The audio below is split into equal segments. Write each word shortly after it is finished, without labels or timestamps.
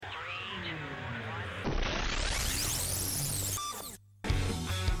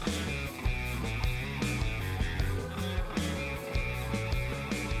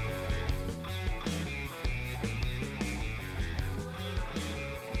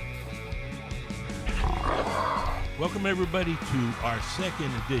Welcome, everybody, to our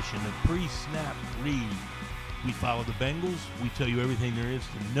second edition of Pre-Snap Read. We follow the Bengals. We tell you everything there is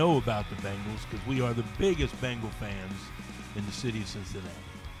to know about the Bengals because we are the biggest Bengal fans in the city of Cincinnati.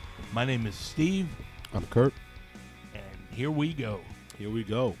 My name is Steve. I'm Kurt. And here we go. Here we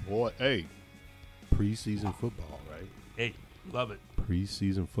go. Boy, hey, preseason football, right? Hey, love it.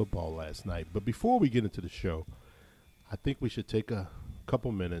 Preseason football last night. But before we get into the show, I think we should take a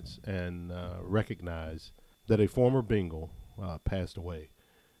couple minutes and recognize that a former Bengal passed away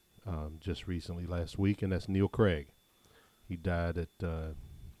just recently last week, and that's Neil Craig. He died at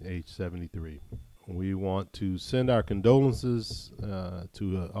age 73. We want to send our condolences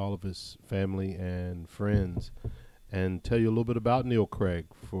to all of his family and friends and tell you a little bit about Neil Craig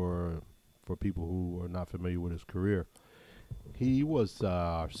for people who are not familiar with his career. He was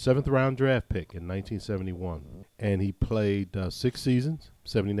our seventh-round draft pick in 1971, and he played 6 seasons,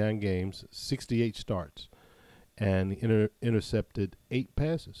 79 games, 68 starts, and intercepted 8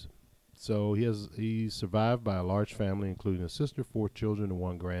 passes. So he's survived by a large family, including a sister, 4 children, and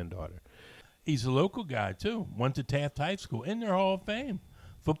 1 granddaughter. He's a local guy, too. Went to Taft High School in their Hall of Fame,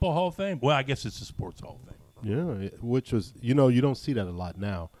 Football Hall of Fame. Well, I guess it's the Sports Hall of Fame. Yeah, which was, you don't see that a lot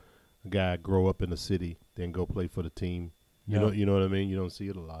now. A guy grow up in the city, then go play for the team. You know what I mean? You don't see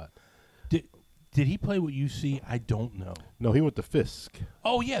it a lot. Did he play with UC? I don't know. No, he went to Fisk.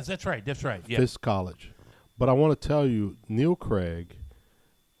 Oh, yes, that's right. Yeah. Fisk College. But I want to tell you, Neil Craig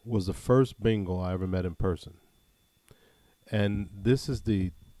was the first Bengal I ever met in person. And this is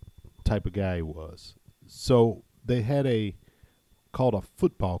the type of guy he was. So they had called a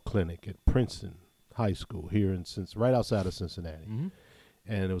football clinic at Princeton High School here right outside of Cincinnati. Mm-hmm.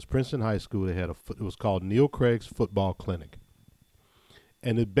 And it was Princeton High School. They had it was called Neil Craig's Football Clinic.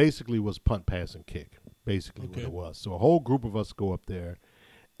 And it basically was punt, pass, and kick, basically what it was. So a whole group of us go up there.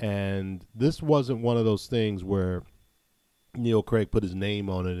 And this wasn't one of those things where Neil Craig put his name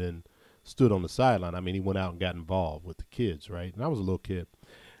on it and stood on the sideline. I mean, he went out and got involved with the kids, right? And I was a little kid.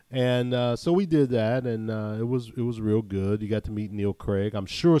 And so we did that, and it was real good. You got to meet Neil Craig. I'm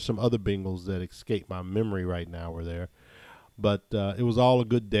sure some other Bengals that escape my memory right now were there. But it was all a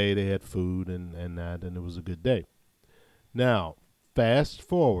good day. They had food and that, and it was a good day. Now, fast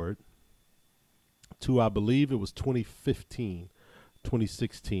forward to, I believe it was 2016,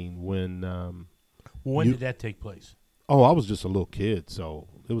 when did that take place? Oh, I was just a little kid, so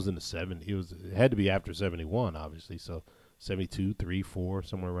it was in the 70s. It had to be after 71, obviously, so 72, 3, 4,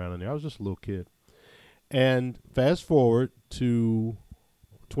 somewhere around in there. I was just a little kid. And fast forward to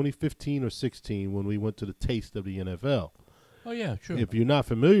 2015 or 16 when we went to the Taste of the NFL. Oh, yeah, sure. If you're not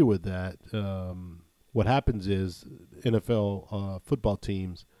familiar with that, what happens is NFL football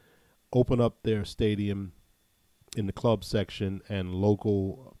teams open up their stadium in the club section, and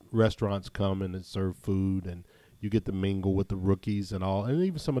local restaurants come and serve food, and you get to mingle with the rookies and all, and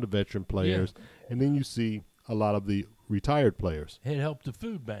even some of the veteran players. Yeah. And then you see a lot of the retired players. It helped the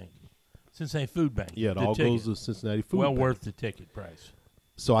food bank, Cincinnati Food Bank. Yeah, it all goes to Cincinnati Food Bank. Well worth the ticket price.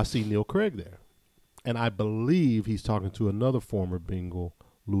 So I see Neil Craig there. And I believe he's talking to another former Bengal,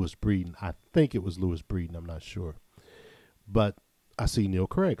 Lewis Breeden. I think it was Lewis Breeden. I'm not sure. But I see Neil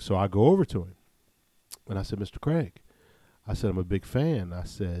Craig. So I go over to him. And I said, Mr. Craig, I said, I'm a big fan. I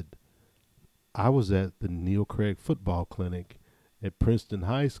said, I was at the Neil Craig Football Clinic at Princeton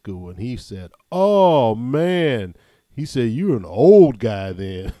High School. And he said, oh, man. He said, you're an old guy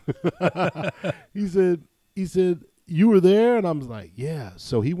then. He said, you were there? And I was like, yeah.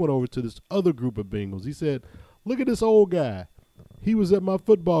 So he went over to this other group of Bengals. He said, look at this old guy. He was at my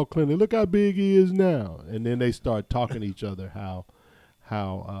football clinic. Look how big he is now. And then they start talking to each other how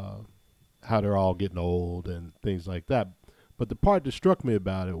they're all getting old and things like that. But the part that struck me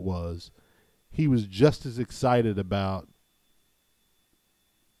about it was he was just as excited about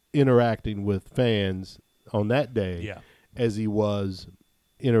interacting with fans on that day as he was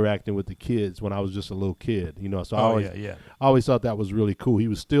interacting with the kids when I was just a little kid, So I always thought that was really cool. He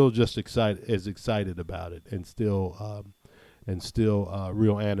was still just excited about it, and still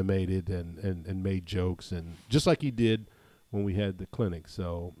real animated and made jokes, and just like he did when we had the clinic.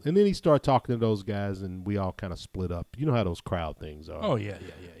 So, and then he started talking to those guys, and we all kind of split up. You know how those crowd things are. Oh yeah.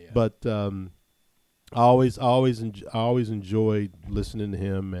 But I always enjoyed listening to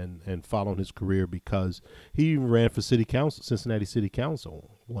him and following his career, because he even ran for Cincinnati City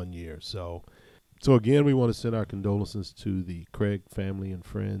Council one year. So again, we want to send our condolences to the Craig family and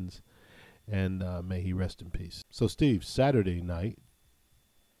friends, and may he rest in peace. So, Steve, Saturday night,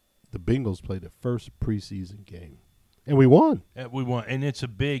 the Bengals played their first preseason game, and we won. And it's a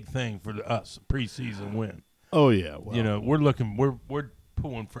big thing for us, preseason win. Oh yeah, well, we're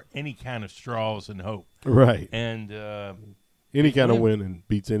pulling for any kind of straws and hope. Right. And any kind of winning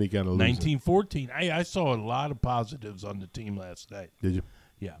beats any kind of losing. 1914. I saw a lot of positives on the team last night. Did you?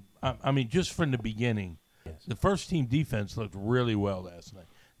 Yeah. I mean, just from the beginning, the first team defense looked really well last night.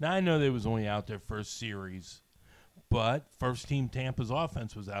 Now, I know they was only out there first series, but first team Tampa's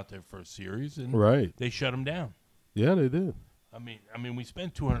offense was out there first series, and they shut them down. Yeah, they did. I mean, we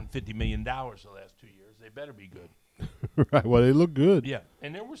spent $250 million the last 2 years. They better be good. Right. Well, they look good. Yeah,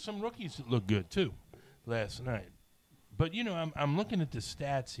 and there were some rookies that looked good too last night. But I'm looking at the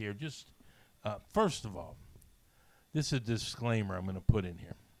stats here. Just first of all, this is a disclaimer I'm going to put in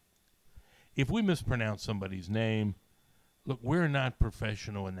here. If we mispronounce somebody's name, look, we're not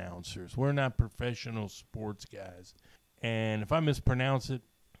professional announcers. We're not professional sports guys. And if I mispronounce it,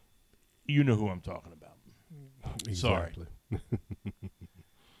 you know who I'm talking about. Exactly.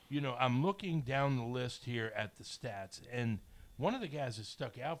 Sorry. I'm looking down the list here at the stats, and one of the guys that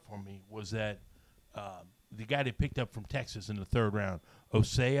stuck out for me was that the guy they picked up from Texas in the third round,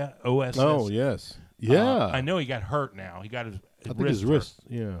 Osea, OSS. Oh, yes. Yeah. I know he got hurt now. He got his wrist.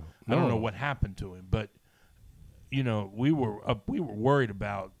 Hurt. Yeah. I don't know what happened to him, but we were worried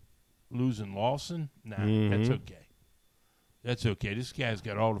about losing Lawson. Nah, that's okay. That's okay. This guy's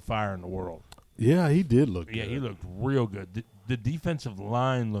got all the fire in the world. Yeah, he did look good. Yeah, he looked real good. The defensive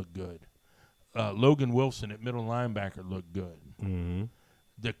line looked good. Logan Wilson at middle linebacker looked good. Mm-hmm.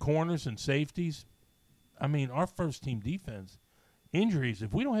 The corners and safeties, I mean, our first team defense, injuries,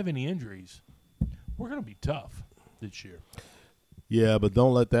 if we don't have any injuries, we're going to be tough this year. Yeah, but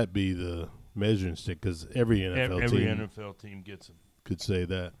don't let that be the measuring stick, because every NFL team gets them. Could say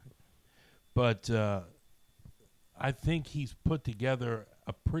that. But I think he's put together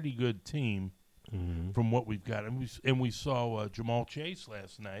a pretty good team from what we've got. And we saw Jamal Chase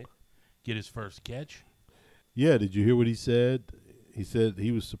last night get his first catch. Yeah, did you hear what he said? He said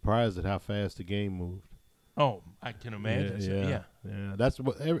he was surprised at how fast the game moved. Oh, I can imagine. Yeah. That's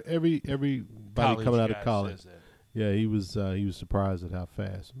what everybody coming out of college. Yeah, he was surprised at how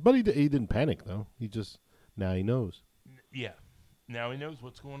fast. But he didn't panic though. Now he knows. Yeah, now he knows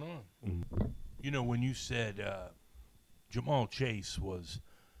what's going on. Mm-hmm. When you said Jamal Chase was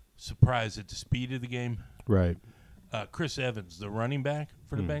surprised at the speed of the game, right? Chris Evans, the running back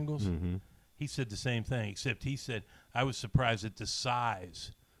for the Bengals, he said the same thing. Except he said, "I was surprised at the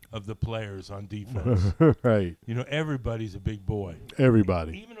size of the players on defense." Right. Everybody's a big boy.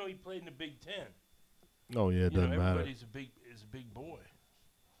 Everybody. Even though he played in the Big Ten. Oh, yeah, it doesn't matter. Everybody's a big boy.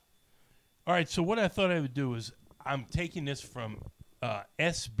 All right, so what I thought I would do is I'm taking this from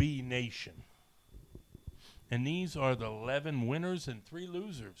SB Nation. And these are the 11 winners and 3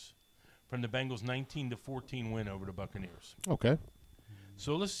 losers from the Bengals' 19-14 win over the Buccaneers. Okay.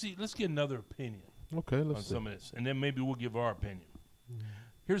 So let's get another opinion. Okay, let's on see. Some of this, and then maybe we'll give our opinion.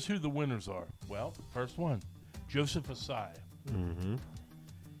 Here's who the winners are. Well, first one, Joseph Asai. Mm-hmm.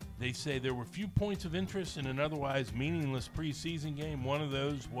 They say there were few points of interest in an otherwise meaningless preseason game. One of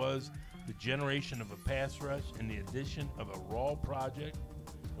those was the generation of a pass rush and the addition of a raw project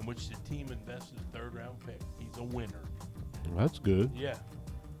in which the team invested a third-round pick. He's a winner. That's good. Yeah.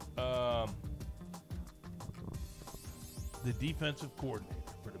 The defensive coordinator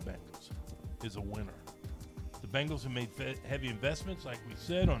for the Bengals is a winner. The Bengals have made heavy investments, like we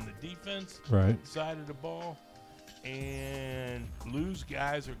said, on the defense side of the ball. And Lou's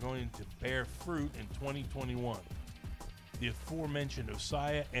guys are going to bear fruit in 2021. The aforementioned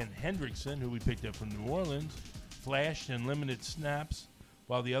Osaya and Hendrickson, who we picked up from New Orleans, flashed in limited snaps,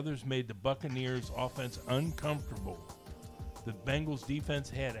 while the others made the Buccaneers' offense uncomfortable. The Bengals' defense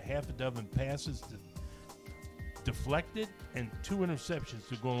had a half a dozen passes deflected and 2 interceptions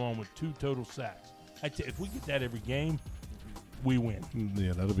to go along with 2 total sacks. If we get that every game, we win.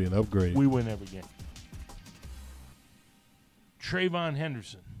 Yeah, that'll be an upgrade. We win every game. Trayvon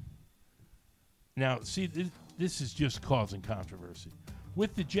Henderson. Now, see, this is just causing controversy.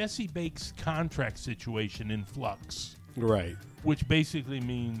 With the Jesse Bates contract situation in flux. Right. Which basically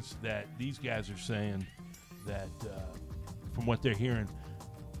means that these guys are saying that, from what they're hearing,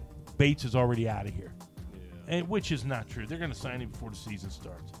 Bates is already out of here. Yeah. And which is not true. They're going to sign him before the season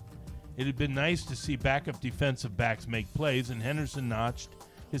starts. It had been nice to see backup defensive backs make plays, and Henderson notched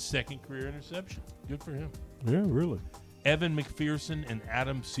his second career interception. Good for him. Yeah, really. Evan McPherson and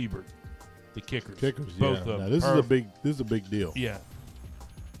Adam Siebert, the kickers. Both of them. Now, this is a big deal. Yeah.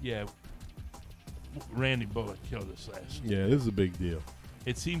 Randy Bullock killed us last year. Yeah, this is a big deal.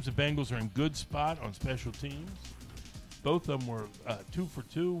 It seems the Bengals are in good spot on special teams. Both of them were 2 for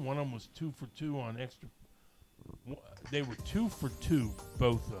 2. One of them was 2 for 2 on extra. They were 2 for 2,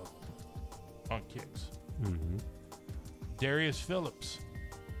 both of them, on kicks. Mm-hmm. Darius Phillips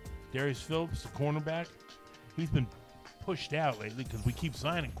Darius Phillips, the cornerback, he's been pushed out lately because we keep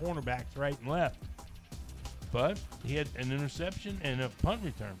signing cornerbacks right and left. But he had an interception and a punt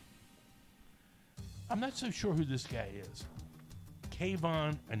return. I'm not so sure who this guy is.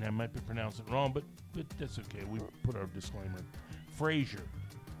 Kayvon, and I might be pronouncing it wrong, but that's okay. We put our disclaimer. Frazier.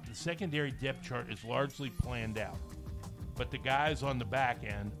 The secondary depth chart is largely planned out, but the guys on the back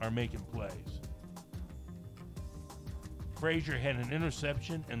end are making plays. Frazier had an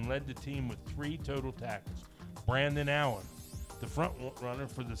interception and led the team with 3 total tackles. Brandon Allen, the front runner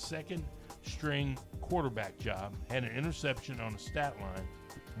for the second string quarterback job, had an interception on a stat line.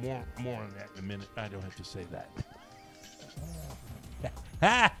 More on that in a minute. I don't have to say that.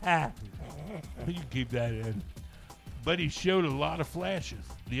 You can keep that in. But he showed a lot of flashes.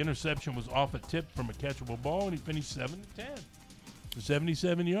 The interception was off a tip from a catchable ball, and he finished 7-10 for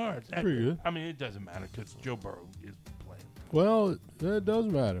 77 yards. Pretty good. I mean, it doesn't matter because Joe Burrow is playing. Well, it does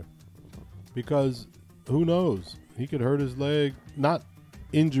matter because who knows? He could hurt his leg, not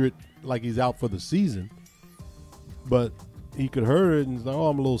injure it like he's out for the season, but he could hurt it and say, oh,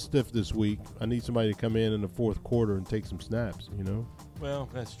 I'm a little stiff this week. I need somebody to come in the fourth quarter and take some snaps, you know? Well,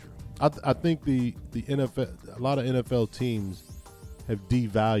 that's true. I think the NFL, a lot of NFL teams have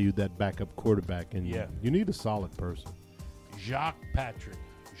devalued that backup quarterback, and you need a solid person. Jacques, I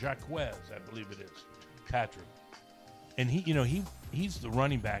believe it is, Patrick, and he's the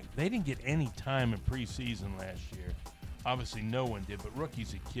running back. They didn't get any time in preseason last year. Obviously, no one did, but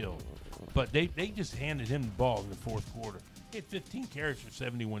rookies had killed. But they just handed him the ball in the fourth quarter. He had 15 carries for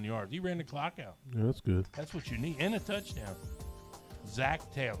 71 yards. He ran the clock out. Yeah, that's good. That's what you need, and a touchdown. Zach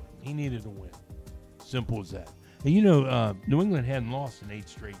Taylor, he needed a win. Simple as that. And New England hadn't lost in 8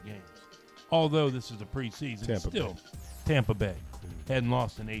 straight games. Although this is a preseason, Tampa Bay hadn't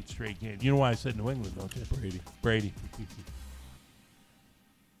lost in 8 straight games. You know why I said New England, don't you? Brady.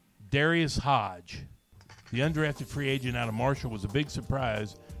 Darius Hodge, the undrafted free agent out of Marshall, was a big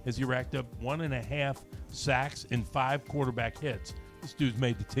surprise as he racked up 1.5 sacks and 5 quarterback hits. This dude's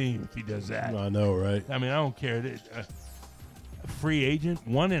made the team if he does that. I know, right? I mean, I don't care. A free agent,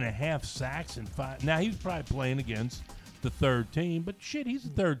 1.5 sacks and 5. Now, he's probably playing against the third team, but shit, he's a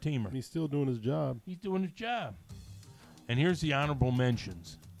third teamer. He's still doing his job. He's doing his job. And here's the honorable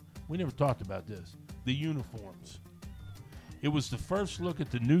mentions. We never talked about this. The uniforms. It was the first look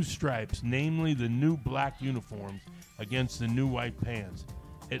at the new stripes, namely the new black uniforms against the new white pants.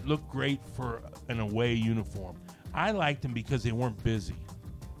 It looked great for an away uniform. I liked them because they weren't busy.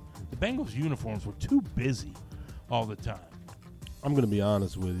 The Bengals uniforms were too busy all the time. I'm going to be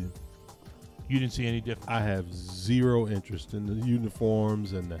honest with you. You didn't see any difference? I have zero interest in the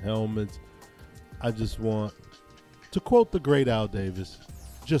uniforms and the helmets. I just want, to quote the great Al Davis,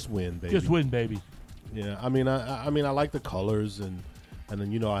 just win, baby. Just win, baby. Yeah, I mean, I like the colors, and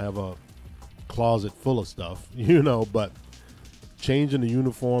then I have a closet full of stuff, but changing the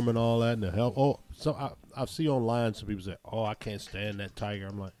uniform and all that and the help. Oh, so I see online some people say, "Oh, I can't stand that tiger."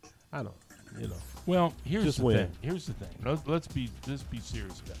 I'm like, I don't, Well, here's just the win. thing. Here's the thing. Let's be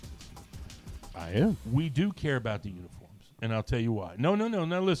serious about this. I am. We do care about the uniforms, and I'll tell you why. No.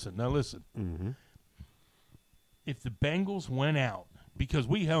 Now listen. Mm-hmm. If the Bengals went out, because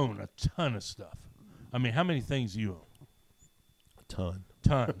we own a ton of stuff. I mean, how many things do you own? A ton.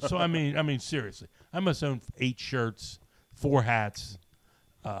 So I mean, seriously, I must own 8 shirts, 4 hats.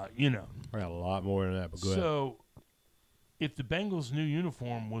 I got a lot more than that. But go ahead. So, if the Bengals' new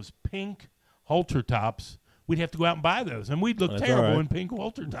uniform was pink halter tops, we'd have to go out and buy those, and we'd look terrible in pink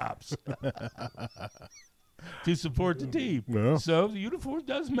halter tops to support the team. Yeah. So the uniform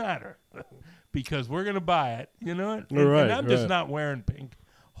does matter because we're going to buy it. You know what? And I'm just not wearing pink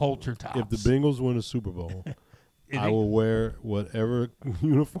halter tops. If the Bengals win a Super Bowl, I will wear whatever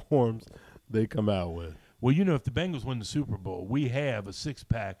uniforms they come out with. Well, if the Bengals win the Super Bowl, we have a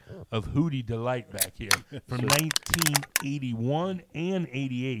 6-pack of Hootie Delight back here from 1981 and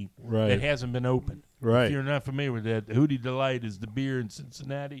 88 that hasn't been opened. Right. If you're not familiar with that, the Hootie Delight is the beer in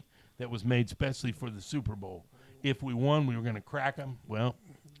Cincinnati that was made specially for the Super Bowl. If we won, we were going to crack them. Well,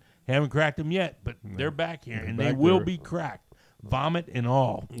 haven't cracked them yet, but they're back here, and they will be cracked, vomit and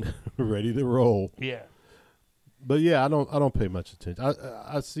all. Ready to roll. Yeah. But yeah, I don't pay much attention.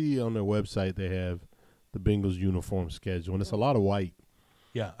 I see on their website they have the Bengals uniform schedule, and it's a lot of white.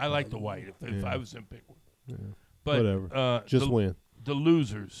 Yeah, I like the white if I was in pick one. Yeah. But whatever. Just win. The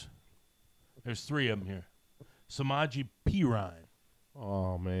losers. There's 3 of them here. Samaje Perine.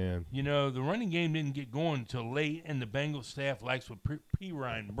 Oh, man. The running game didn't get going until late, and the Bengals staff likes what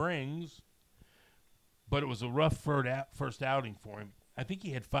Perine brings. But it was a rough first outing for him. I think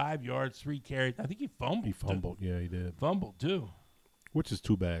he had 5 yards, 3 carries. I think he fumbled. Yeah, he did. Fumbled, too. which is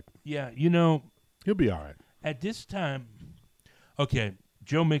too bad. Yeah, He'll be all right. at this time, okay,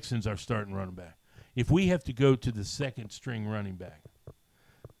 Joe Mixon's our starting running back. If we have to go to the second string running back,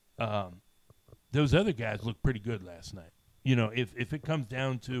 those other guys look pretty good last night. If it comes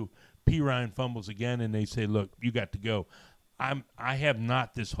down to P. Ryan fumbles again and they say, look, you got to go, I have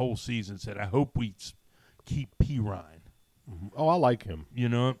not this whole season said, I hope we keep P. Ryan. Mm-hmm. Oh, I like him.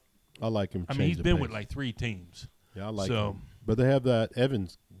 I like him. I mean, he's been with like 3 teams. Yeah, I like him. But they have that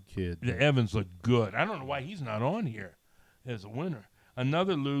Evans kid. The Evans look good. I don't know why he's not on here as a winner.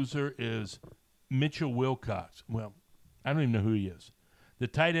 Another loser is Mitchell Wilcox. Well, I don't even know who he is. The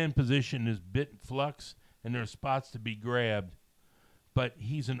tight end position is bit in flux, and there are spots to be grabbed. But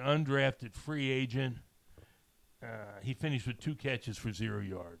he's an undrafted free agent. He finished with 2 catches for 0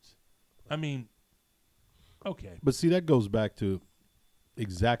 yards. I mean, okay. But see, that goes back to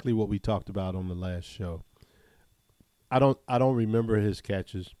exactly what we talked about on the last show. I don't remember his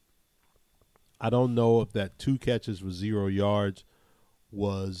catches. I don't know if that 2 catches for 0 yards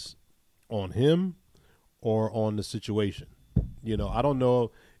was on him or on the situation. I don't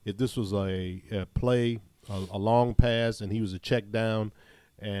know if this was a play, a long pass, and he was a check down,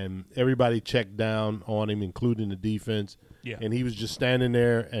 and everybody checked down on him, including the defense. Yeah. And he was just standing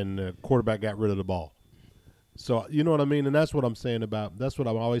there, and the quarterback got rid of the ball. So, you know what I mean? And that's what I'm saying about – that's what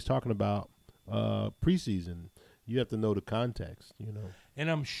I'm always talking about preseason. You have to know the context, And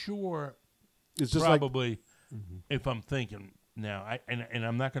I'm sure it's just probably, if I'm thinking now, and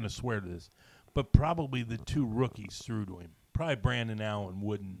I'm not going to swear to this, but probably the 2 rookies threw to him. Probably Brandon Allen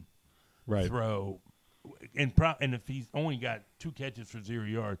wouldn't throw. And if he's only got 2 catches for 0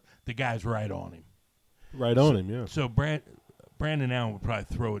 yards, the guy's right on him. Right on him, yeah. So Brandon Allen would probably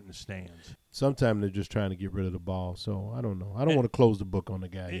throw it in the stands. Sometimes they're just trying to get rid of the ball. So I don't know. I don't want to close the book on the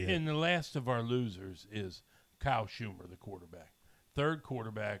guy yet. And the last of our losers is Kyle Schumer, the quarterback. Third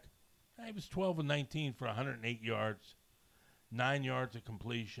quarterback. He was 12 of 19 for 108 yards, 9 yards of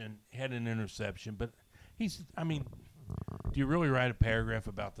completion, had an interception. But do you really write a paragraph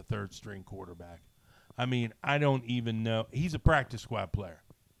about the third string quarterback? I mean, I don't even know. He's a practice squad player.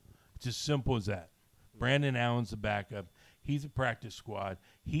 It's as simple as that. Brandon Allen's the backup. He's a practice squad.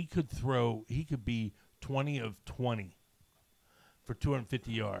 He could be 20 of 20 for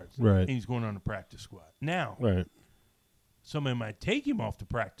 250 yards. Right. And he's going on the practice squad. Now, somebody might take him off the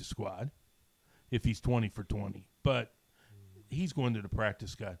practice squad if he's 20 for 20, but he's going to the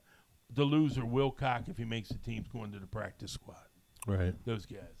practice squad. The loser, Wilcox, if he makes the team, is going to the practice squad. Right. Those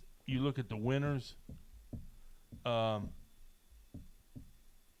guys. You look at the winners,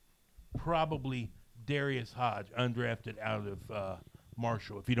 probably Darius Hodge, undrafted out of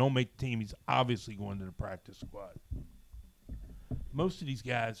Marshall. If he don't make the team, he's obviously going to the practice squad. Most of these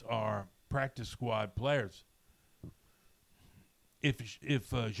guys are practice squad players.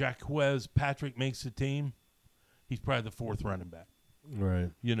 If Jaquez Patrick makes the team, he's probably the 4th running back. Right.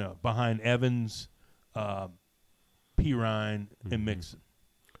 Behind Evans, P. Ryan, and Mixon.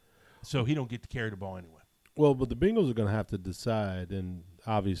 So he don't get to carry the ball anyway. Well, but the Bengals are going to have to decide, and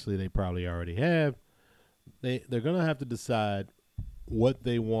obviously they probably already have. They're going to have to decide what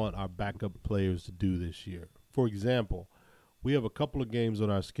they want our backup players to do this year. For example, we have a couple of games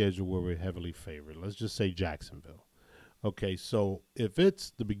on our schedule where we're heavily favored. Let's just say Jacksonville. Okay, so if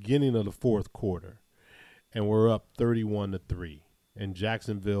it's the beginning of the 4th quarter and we're up 31-3 and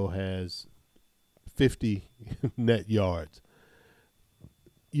Jacksonville has 50 net yards,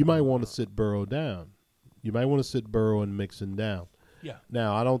 you might want to sit Burrow down. You might want to sit Burrow and Mixon down. Yeah.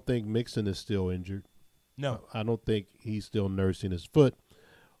 Now, I don't think Mixon is still injured. No. I don't think he's still nursing his foot.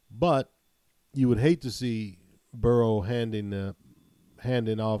 But you would hate to see Burrow handing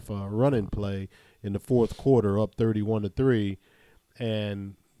off a running play in the 4th quarter up 31-3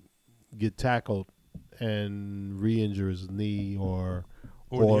 and get tackled and re-injure his knee or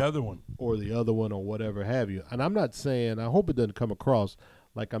the other one. Or the other one or whatever have you. And I'm not saying, I hope it doesn't come across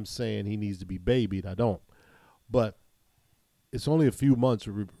like I'm saying he needs to be babied. I don't. But it's only a few months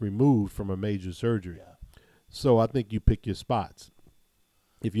removed from a major surgery. Yeah. So I think you pick your spots.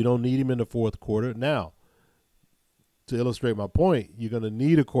 If you don't need him in the 4th quarter, now, to illustrate my point, you're going to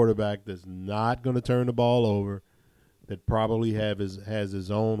need a quarterback that's not going to turn the ball over, that probably has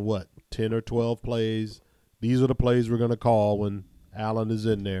his own, 10 or 12 plays. These are the plays we're going to call when Allen is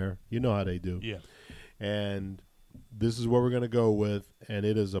in there. You know how they do. Yeah. And this is what we're going to go with, and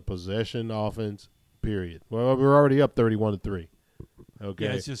it is a possession offense, period. Well, we're already up 31-3. Okay.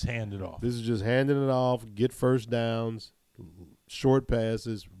 Yeah, it's just hand it off. This is just handing it off, get first downs, short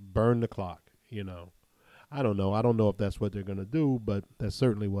passes, burn the clock, I don't know. I don't know if that's what they're going to do, but that's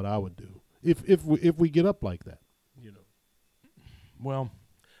certainly what I would do if we get up like that, Well,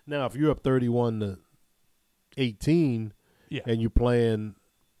 Now, if you're up 31-18 yeah. and you're playing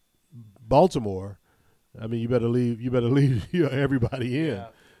Baltimore, I mean, you better leave everybody in. Yeah.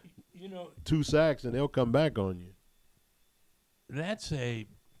 You know, 2 sacks and they'll come back on you. that's a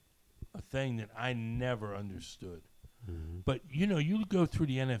thing that I never understood. Mm-hmm. But, you go through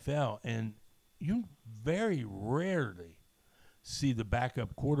the NFL and you very rarely see the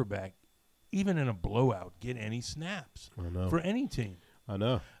backup quarterback, even in a blowout, get any snaps I know. for any team. I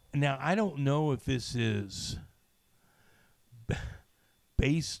know. Now, I don't know if this is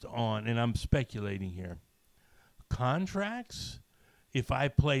based on, and I'm speculating here, contracts. If I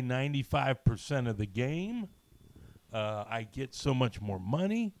play 95% of the game, I get so much more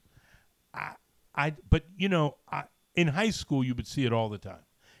money. But in high school, you would see it all the time.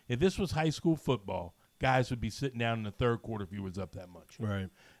 If this was high school football, guys would be sitting down in the third quarter if he was up that much. Right.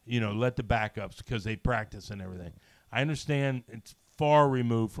 Let the backups because they practice and everything. I understand it's far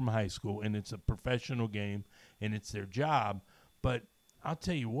removed from high school and it's a professional game and it's their job. But I'll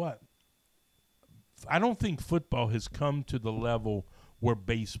tell you what, I don't think football has come to the level where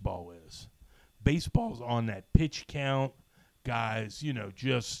baseball is. Baseball's on that pitch count. Guys,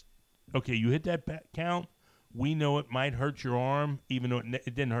 just, okay, you hit that count. We know it might hurt your arm, even though it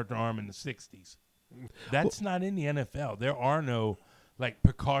didn't hurt the arm in the 60s. That's not in the NFL. There are no,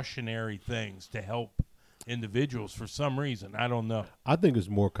 precautionary things to help individuals for some reason. I don't know. I think it's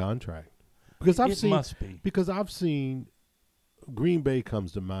more contract. Because must be. Because I've seen Green Bay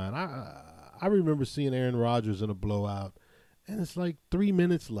comes to mind. I remember seeing Aaron Rodgers in a blowout, and it's 3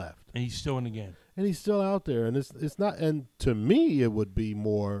 minutes left. And he's still in the game. And he's still out there. And it's not – and to me, it would be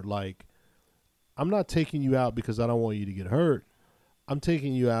more like – I'm not taking you out because I don't want you to get hurt. I'm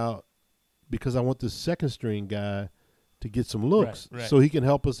taking you out because I want this second string guy to get some looks right. so he can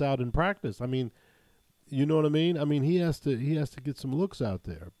help us out in practice. I mean, you know what I mean? I mean, he has to get some looks out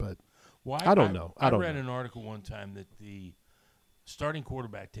there, but I don't know. I read an article one time that the starting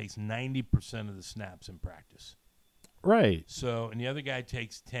quarterback takes 90% of the snaps in practice. Right. So, and the other guy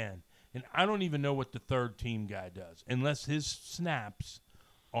takes 10. And I don't even know what the third team guy does unless his snaps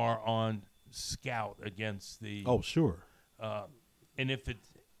are on scout against the sure. And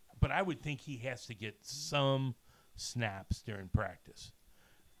but I would think he has to get some snaps during practice.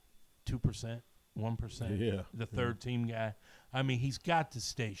 2%, 1%. Yeah. The third team guy. I mean, he's got to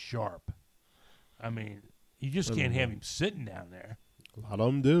stay sharp. I mean, you just can't have him sitting down there. A lot of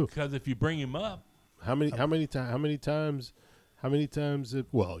them do. Because if you bring him up, how many times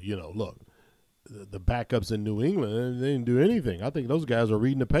look, the backups in New England, they didn't do anything. I think those guys were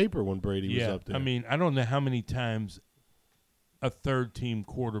reading the paper when Brady was up there. I mean, I don't know how many times a third-team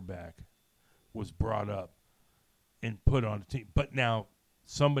quarterback was brought up and put on a team. But now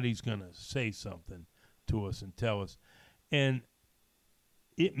somebody's going to say something to us and tell us. And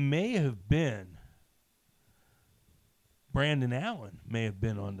it may have been Brandon Allen may have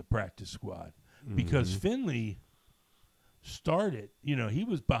been on the practice squad because Finley started. He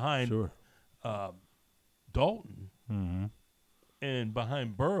was behind Sure. Dalton and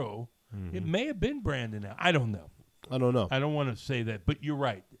behind Burrow. It may have been Brandon Allen. I don't know. I don't know. I don't want to say that, but you're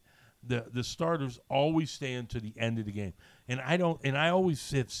right. The starters always stay into the end of the game, and I always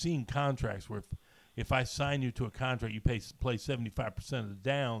have seen contracts where if I sign you to a contract, you play 75% of the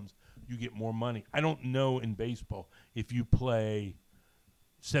downs, you get more money. I don't know in baseball if you play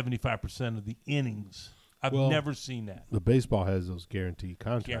 75% of the innings. I've never seen that. The baseball has those guaranteed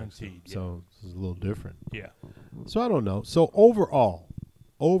contracts. Guaranteed, yeah. So it's a little different. Yeah. So I don't know. So overall,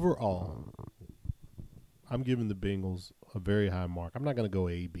 I'm giving the Bengals a very high mark. I'm not going to go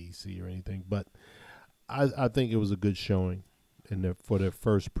A, B, C or anything, but I think it was a good showing for their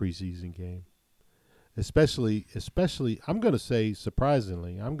first preseason game. Especially, I'm going to say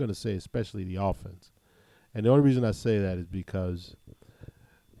surprisingly, especially the offense. And the only reason I say that is because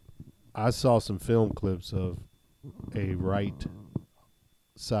I saw some film clips of a right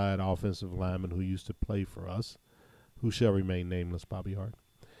side offensive lineman who used to play for us, who shall remain nameless, Bobby Hart.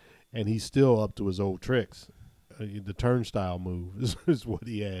 And he's still up to his old tricks. The turnstile move is what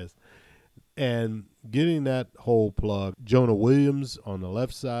he has. And getting that whole plug, Jonah Williams on the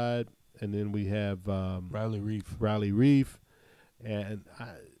left side, and then we have Riley Reef. And,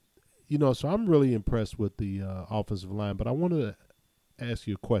 so I'm really impressed with the offensive line. But I wanted to ask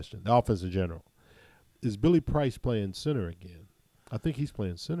you a question, the offense in general. Is Billy Price playing center again? I think he's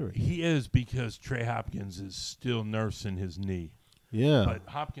playing center again. He is because Trey Hopkins is still nursing his knee. Yeah. But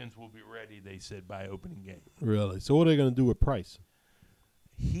Hopkins will be ready, they said, by opening game. Really? So what are they going to do with Price?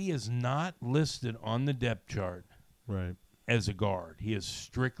 He is not listed on the depth chart right as a guard. He is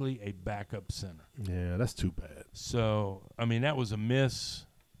strictly a backup center. Yeah, that's too bad. So, I mean, that was a miss.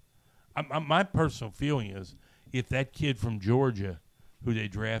 My personal feeling is if that kid from Georgia who they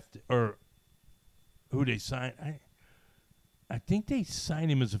drafted or who they signed, I think they signed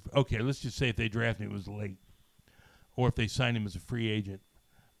him as okay, let's just say if they drafted him, it was late. Or if they signed him as a free agent.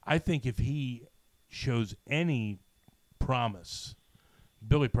 I think if he shows any promise,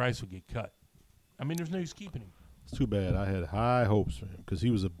 Billy Price will get cut. I mean, there's no use keeping him. It's too bad. I had high hopes for him because he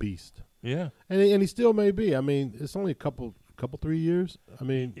was a beast. Yeah. And he still may be. I mean, it's only a couple 3 years. I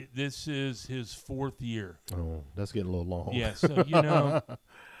mean. This is his 4th year. Oh, that's getting a little long. Yeah, so, That's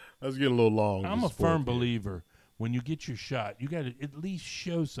getting a little long. I'm a firm believer when you get your shot, you got to at least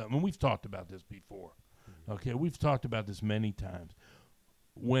show something. And we've talked about this before. Okay, we've talked about this many times.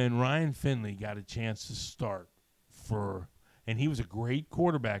 When Ryan Finley got a chance to start and he was a great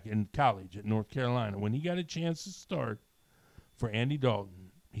quarterback in college at North Carolina. When he got a chance to start for Andy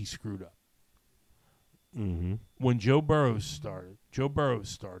Dalton, he screwed up. Mm-hmm. When Joe Burrow started,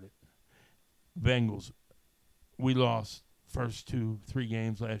 Bengals, we lost first 2-3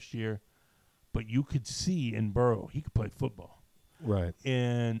 games last year, but you could see in Burrow, he could play football. Right.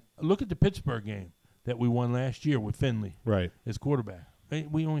 And look at the Pittsburgh game that we won last year with Finley as quarterback.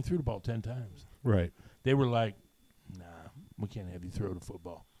 We only threw the ball 10 times. Right. They were like, nah, we can't have you throw the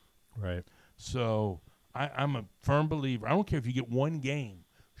football. Right. So I'm a firm believer. I don't care if you get one game,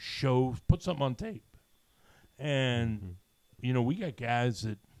 put something on tape. And, we got guys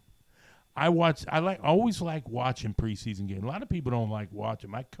that I always like watching preseason games. A lot of people don't like watching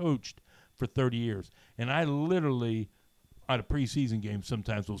them. I coached for 30 years, and I literally, at a preseason game,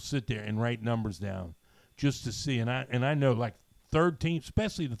 sometimes will sit there and write numbers down just to see. And I know, like, third team,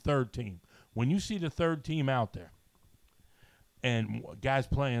 especially the third team, when you see the third team out there and guys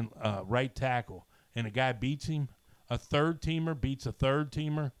playing right tackle and a guy beats him, a third teamer beats a third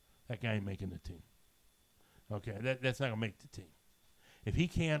teamer, that guy ain't making the team. Okay, that's not going to make the team. If he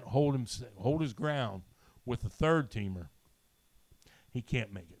can't hold his ground with a third teamer, he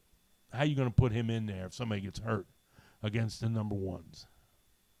can't make it. How are you going to put him in there if somebody gets hurt against the number ones?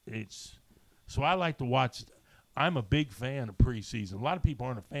 So I like to watch. I'm a big fan of preseason. A lot of people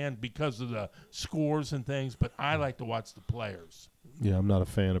aren't a fan because of the scores and things, but I like to watch the players. Yeah, I'm not a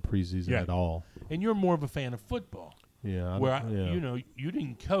fan of preseason at all. And you're more of a fan of football. Yeah. You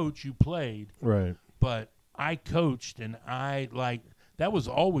didn't coach, you played. Right. But I coached, and that was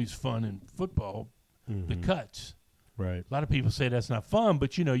always fun in football, the cuts. Right. A lot of people say that's not fun,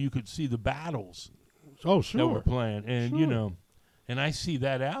 but, you could see the battles that we're playing. And, and I see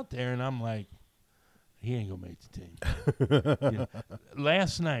that out there, and I'm like, he ain't going to make the team.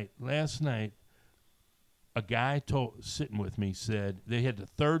 Last night, a guy sitting with me said they had the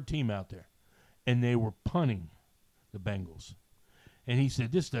third team out there, and they were punting the Bengals. And he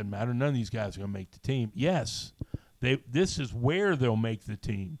said, this doesn't matter. None of these guys are going to make the team. Yes, this is where they'll make the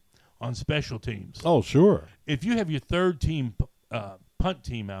team, on special teams. Oh, sure. If you have your third team punt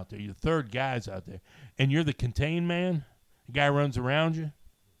team out there, your third guys out there, and you're the contain man, the guy runs around you,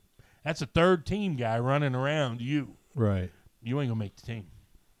 that's a third team guy running around you. Right. You ain't going to make the team.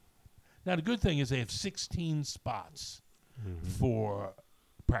 Now, the good thing is they have 16 spots for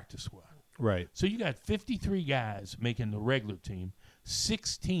practice squad. Right. So you got 53 guys making the regular team,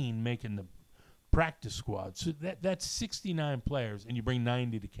 16 making the practice squad. So that's 69 players, and you bring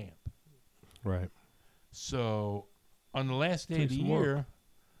 90 to camp. Right. So on the last day of the year,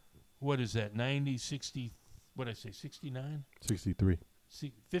 what is that, 90, 60, what did I say, 69? 63.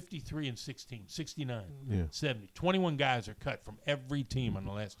 53 and 16, 69, yeah. 70. 21 guys are cut from every team on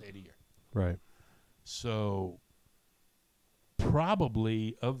the last day of the year. Right. So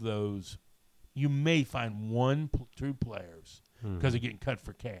probably of those, you may find 2 players because they're getting cut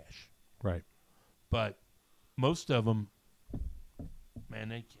for cash. Right. But most of them,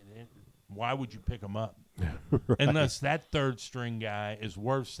 man, why would you pick them up? Right. Unless that third string guy is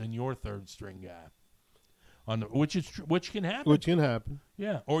worse than your third string guy, which can happen. Which can happen.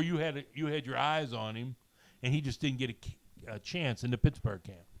 Yeah, or you had your eyes on him, and he just didn't get a chance in the Pittsburgh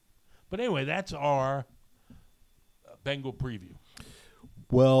camp. But anyway, that's our Bengal preview.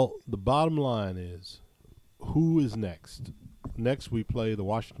 Well, the bottom line is, who is next? Next, we play the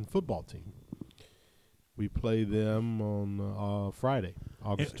Washington football team. We play them on Friday,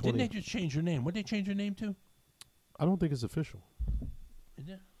 August 20th. Didn't they just change their name? What did they change their name to? I don't think it's official.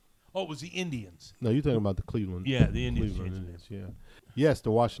 Isn't it? Oh, it was the Indians. No, you're talking about the Cleveland. Yeah, the Indians. Cleveland Indians, yeah. Yes,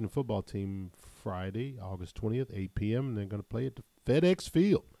 the Washington football team, Friday, August 20th, 8 p.m., and they're going to play at the FedEx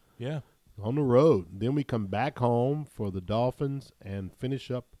Field. Yeah. On the road. Then we come back home for the Dolphins and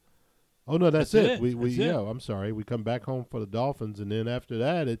finish up Oh no, that's That's it. it. We That's it. yeah. I'm sorry. We come back home for the Dolphins, and then after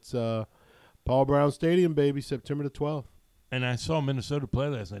that, it's Paul Brown Stadium, baby, September the 12th. And I saw Minnesota play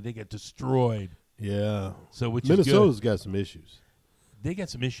last night. They get destroyed. Yeah. So which Minnesota's is good. got some issues. They got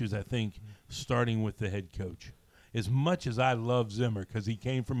some issues, I think, starting with the head coach. As much as I love Zimmer because he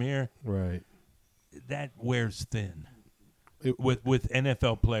came from here, Right. that wears thin It, with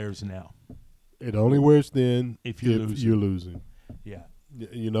NFL players now. it only wears thin If you're losing. you're losing. Yeah,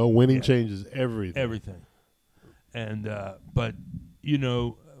 Winning Yeah. changes everything. everything. And but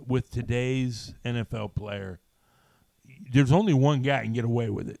with today's NFL player, there's only one guy can get away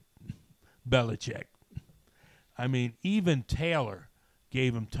with it, Belichick. I mean, even Taylor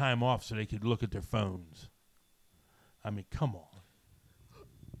gave him time off so they could look at their phones. I mean, come on.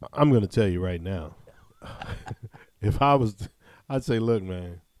 I'm going to tell you right now. If I was, I'd say, look,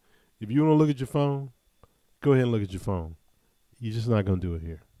 man, if you want to look at your phone, go ahead and look at your phone. You're just not going to do it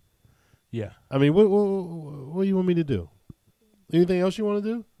here. Yeah. I mean, what do you want me to do? Anything else you want to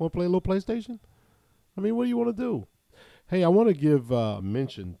do? Want to play a little PlayStation? I mean, what do you want to do? Hey, I want to give a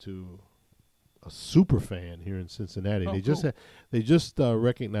mention to a super fan here in Cincinnati. Oh, They cool. just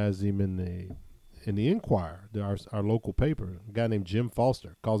recognized him in the Enquirer, our local paper. A guy named Jim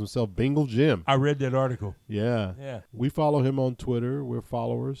Foster calls himself Bengal Jim. I read that article. Yeah. Yeah. We follow him on Twitter. We're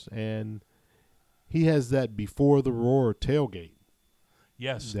followers, and he has that Before the Roar tailgate.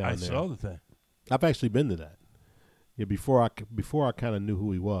 Yes, Down I there. saw the thing. I've actually been to that. Yeah, before I kind of knew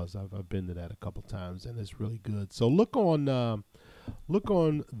who he was, I've been to that a couple times, and it's really good. So look on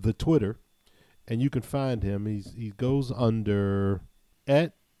the Twitter, and you can find him. He goes under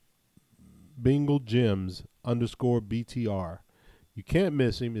at Bengal Gems _BTR. You can't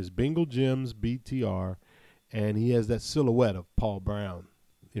miss him. It's Bengal Gems BTR, and he has that silhouette of Paul Brown.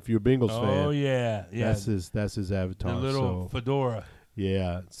 If you're a Bengals fan, Oh yeah, yeah. that's his avatar. The little so, fedora.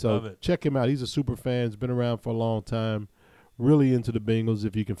 yeah, Love so it. check him out. He's a super fan. He's been around for a long time. Really into the Bengals.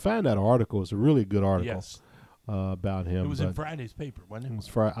 If you can find that article, it's a really good article Yes, about him. it was in But Friday's paper, wasn't it it? was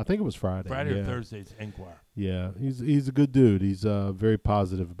Friday. I think it was Friday. Friday yeah. or Thursday's Enquirer. Yeah, he's a good dude. He's very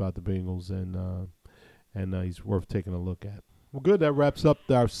positive about the Bengals, and he's worth taking a look at. Well, good. That wraps up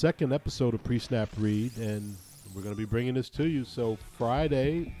our second episode of Pre-Snap Read, and we're going to be bringing this to you. So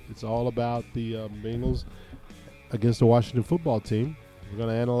Friday, it's all about the Bengals against the Washington football team. We're going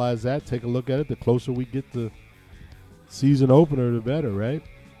to analyze that, take a look at it. The closer we get to season opener, the better, right?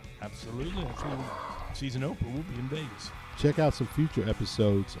 Absolutely. That's what season opener will be in Vegas. Check out some future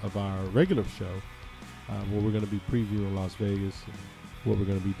episodes of our regular show where we're going to be previewing Las Vegas and what we're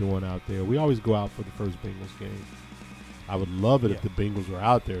going to be doing out there. We always go out for the first Bengals game. I would love it if the Bengals were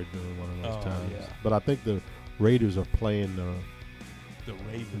out there during one of those times. Yeah. But I think the Raiders are playing The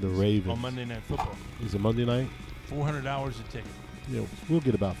Ravens. The Ravens. On Monday Night Football. is it Monday night? $400 a ticket. Yeah, we'll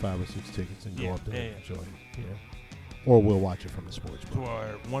get about 5 or 6 tickets and go Yeah, up there and yeah. enjoy it. Yeah. Or we'll watch it from the sports To book. our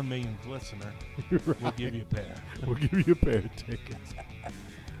 1 millionth listener, we'll give you a pair. We'll give you a pair of tickets.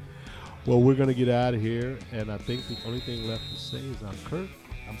 Well, we're going to get out of here, and I think the only thing left to say is I'm Kurt.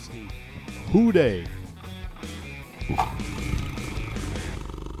 I'm Steve. Hoo day.